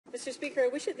Mr. Speaker, I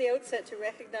wish at the outset to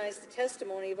recognize the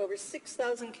testimony of over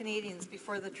 6,000 Canadians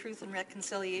before the Truth and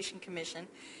Reconciliation Commission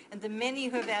and the many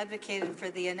who have advocated for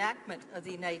the enactment of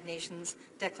the United Nations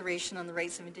Declaration on the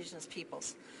Rights of Indigenous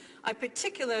Peoples. I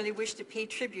particularly wish to pay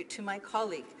tribute to my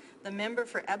colleague, the member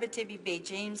for Abitibi Bay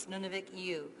James Nunavik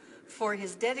EU, for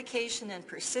his dedication and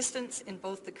persistence in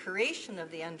both the creation of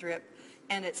the UNDRIP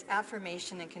and its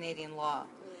affirmation in Canadian law.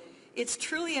 It's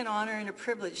truly an honor and a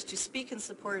privilege to speak in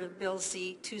support of Bill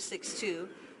C-262,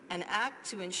 an act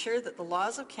to ensure that the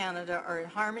laws of Canada are in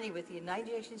harmony with the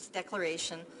United Nations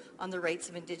Declaration on the Rights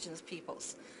of Indigenous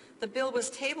Peoples. The bill was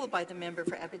tabled by the member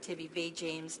for Abitibi Bay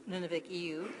James Nunavik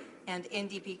EU and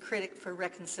NDP critic for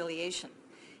reconciliation.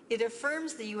 It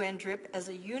affirms the UNDRIP as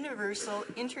a universal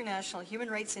international human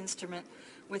rights instrument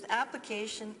with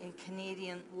application in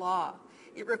Canadian law.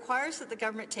 It requires that the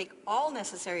government take all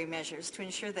necessary measures to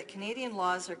ensure that Canadian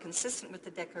laws are consistent with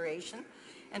the Declaration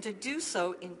and to do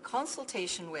so in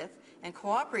consultation with and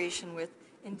cooperation with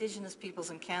Indigenous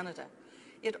peoples in Canada.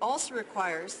 It also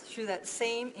requires, through that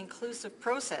same inclusive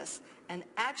process, an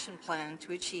action plan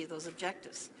to achieve those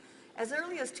objectives. As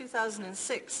early as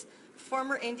 2006,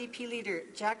 former NDP leader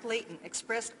Jack Layton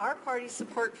expressed our party's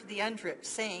support for the UNDRIP,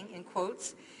 saying, in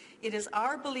quotes, "It is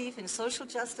our belief in social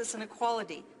justice and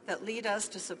equality that lead us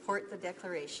to support the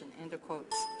Declaration," end of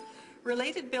quotes.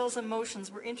 Related bills and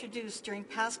motions were introduced during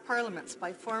past parliaments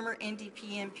by former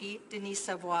NDP MP Denise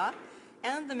Savoy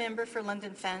and the member for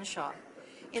London Fanshawe.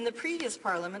 In the previous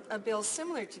parliament, a bill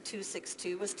similar to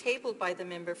 262 was tabled by the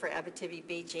member for Abitibi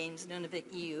Bay James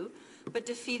Nunavik EU, but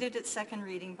defeated its second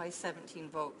reading by 17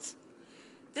 votes.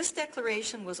 This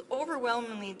declaration was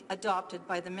overwhelmingly adopted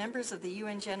by the members of the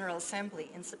UN General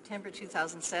Assembly in September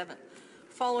 2007,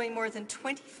 following more than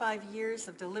 25 years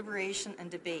of deliberation and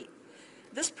debate.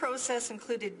 This process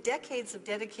included decades of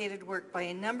dedicated work by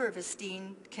a number of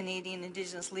esteemed Canadian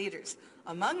Indigenous leaders,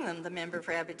 among them the member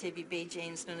for Abitibi Bay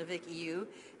James Nunavik EU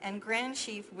and Grand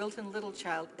Chief Wilton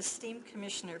Littlechild, esteemed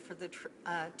Commissioner for the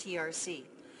TRC.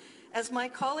 As my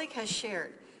colleague has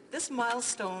shared, this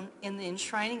milestone in the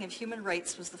enshrining of human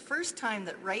rights was the first time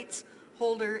that rights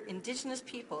holder Indigenous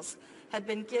peoples had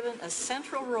been given a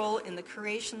central role in the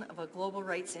creation of a global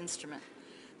rights instrument.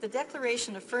 The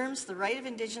Declaration affirms the right of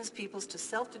Indigenous peoples to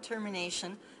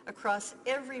self-determination across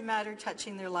every matter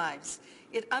touching their lives.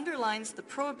 It underlines the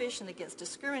prohibition against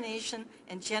discrimination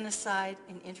and genocide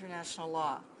in international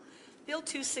law. Bill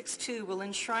 262 will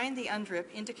enshrine the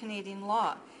UNDRIP into Canadian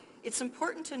law. It's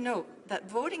important to note that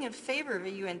voting in favor of a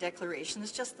UN declaration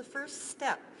is just the first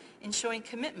step in showing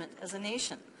commitment as a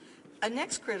nation. A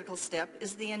next critical step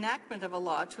is the enactment of a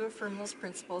law to affirm those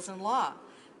principles in law.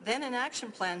 Then an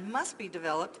action plan must be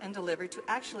developed and delivered to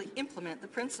actually implement the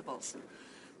principles.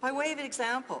 By way of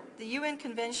example, the UN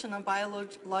Convention on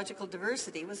Biological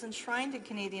Diversity was enshrined in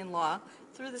Canadian law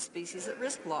through the Species at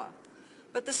Risk Law.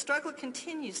 But the struggle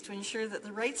continues to ensure that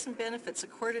the rights and benefits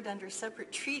accorded under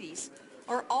separate treaties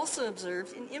are also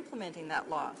observed in implementing that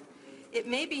law. It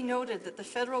may be noted that the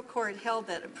federal court held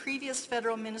that a previous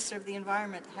federal minister of the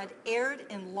environment had erred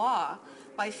in law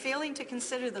by failing to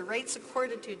consider the rights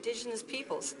accorded to Indigenous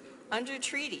peoples under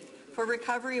treaty for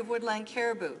recovery of woodland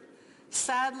caribou.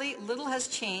 Sadly, little has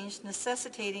changed,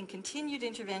 necessitating continued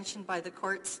intervention by the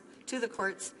courts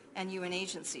and UN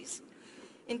agencies.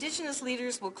 Indigenous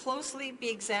leaders will closely be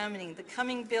examining the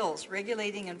coming bills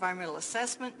regulating environmental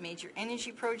assessment, major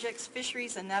energy projects,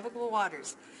 fisheries, and navigable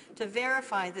waters to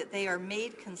verify that they are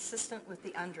made consistent with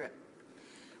the UNDRIP.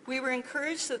 We were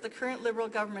encouraged that the current Liberal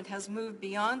government has moved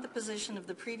beyond the position of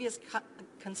the previous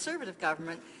Conservative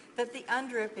government that the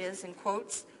UNDRIP is, in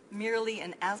quotes, merely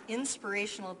an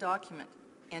inspirational document,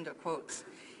 end of quotes.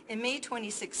 In May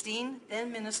 2016,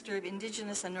 then Minister of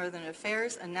Indigenous and Northern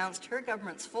Affairs announced her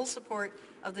government's full support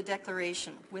of the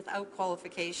declaration without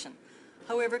qualification.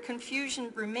 However,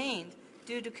 confusion remained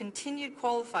due to continued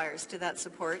qualifiers to that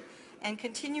support and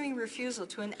continuing refusal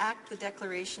to enact the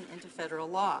declaration into federal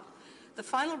law. The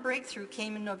final breakthrough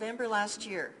came in November last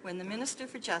year when the Minister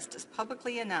for Justice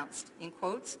publicly announced, in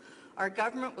quotes, "Our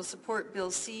government will support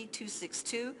Bill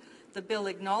C-262. The bill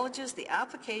acknowledges the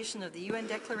application of the UN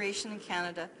Declaration in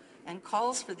Canada and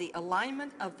calls for the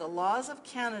alignment of the laws of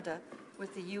Canada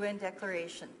with the UN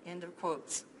Declaration," end of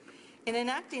quotes. In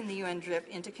enacting the UNDRIP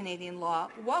into Canadian law,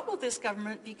 what will this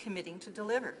government be committing to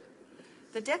deliver?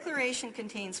 The Declaration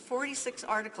contains 46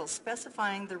 articles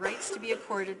specifying the rights to be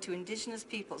accorded to Indigenous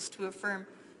peoples to affirm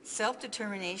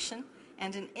self-determination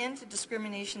and an end to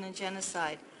discrimination and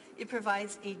genocide. It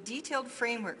provides a detailed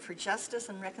framework for justice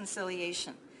and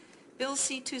reconciliation. Bill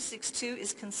C-262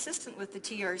 is consistent with the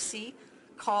TRC,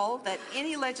 call that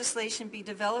any legislation be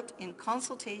developed in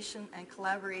consultation and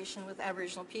collaboration with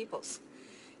Aboriginal peoples.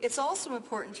 It's also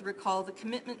important to recall the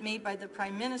commitment made by the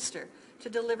Prime Minister to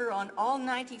deliver on all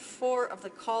 94 of the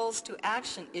calls to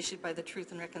action issued by the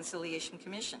Truth and Reconciliation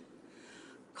Commission.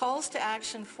 Calls to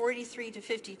action 43 to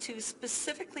 52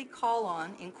 specifically call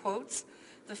on, in quotes,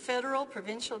 the federal,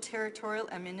 provincial, territorial,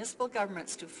 and municipal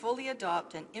governments to fully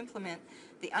adopt and implement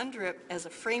the UNDRIP as a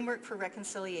framework for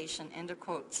reconciliation, end of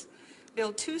quotes.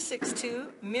 Bill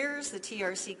 262 mirrors the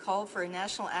TRC call for a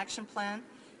national action plan,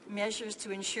 measures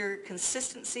to ensure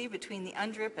consistency between the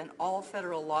UNDRIP and all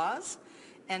federal laws,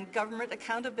 and government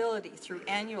accountability through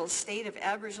annual State of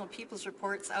Aboriginal Peoples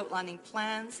reports outlining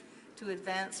plans to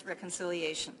advance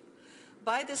reconciliation.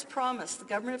 By this promise, the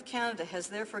Government of Canada has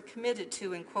therefore committed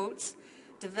to, in quotes,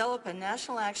 develop a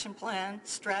national action plan,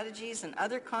 strategies, and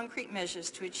other concrete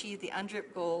measures to achieve the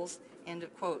UNDRIP goals, end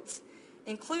of quotes,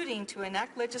 including to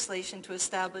enact legislation to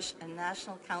establish a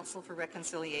National Council for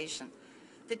Reconciliation.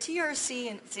 The TRC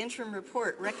in its interim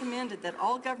report recommended that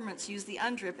all governments use the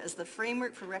UNDRIP as the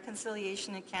framework for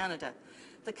reconciliation in Canada.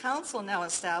 The Council now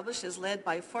established is led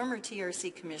by former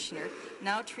TRC Commissioner,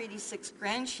 now Treaty 6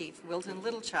 Grand Chief Wilton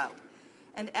Littlechild.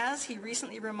 And as he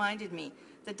recently reminded me,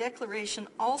 the declaration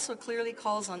also clearly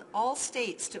calls on all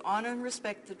states to honor and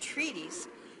respect the treaties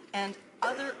and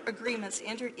other agreements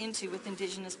entered into with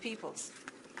Indigenous peoples.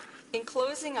 In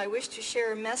closing, I wish to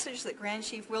share a message that Grand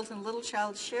Chief Wilton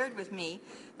Littlechild shared with me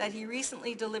that he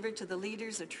recently delivered to the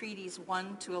leaders of Treaties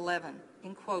 1 to 11,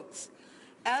 in quotes.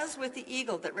 As with the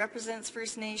eagle that represents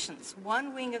First Nations,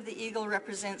 one wing of the eagle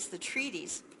represents the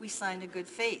treaties we signed in good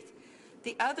faith.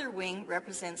 The other wing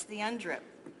represents the UNDRIP.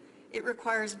 It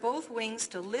requires both wings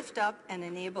to lift up and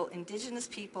enable Indigenous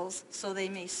peoples so they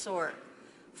may soar.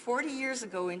 40 years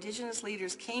ago, Indigenous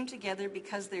leaders came together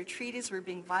because their treaties were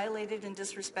being violated and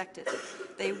disrespected.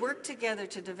 They worked together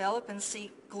to develop and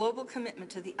seek global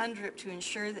commitment to the UNDRIP to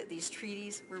ensure that these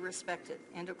treaties were respected,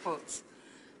 end of quotes.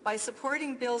 By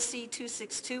supporting Bill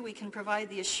C-262, we can provide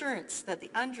the assurance that the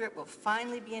UNDRIP will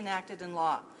finally be enacted in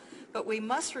law. But we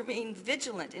must remain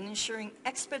vigilant in ensuring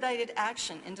expedited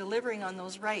action in delivering on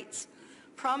those rights.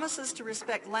 Promises to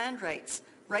respect land rights,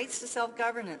 rights to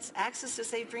self-governance, access to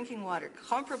safe drinking water,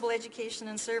 comparable education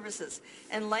and services,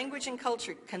 and language and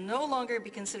culture can no longer be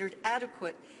considered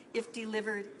adequate if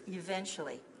delivered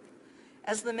eventually.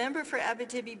 As the member for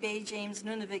Abitibi Bay James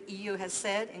Nunavut EU has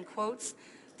said, in quotes,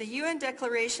 the UN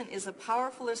Declaration is a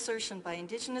powerful assertion by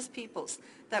Indigenous peoples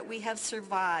that we have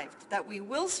survived, that we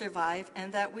will survive,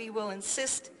 and that we will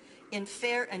insist in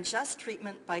fair and just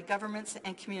treatment by governments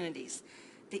and communities.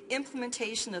 The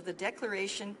implementation of the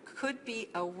Declaration could be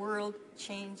a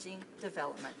world-changing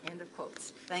development. End of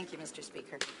quotes. Thank you, Mr.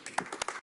 Speaker.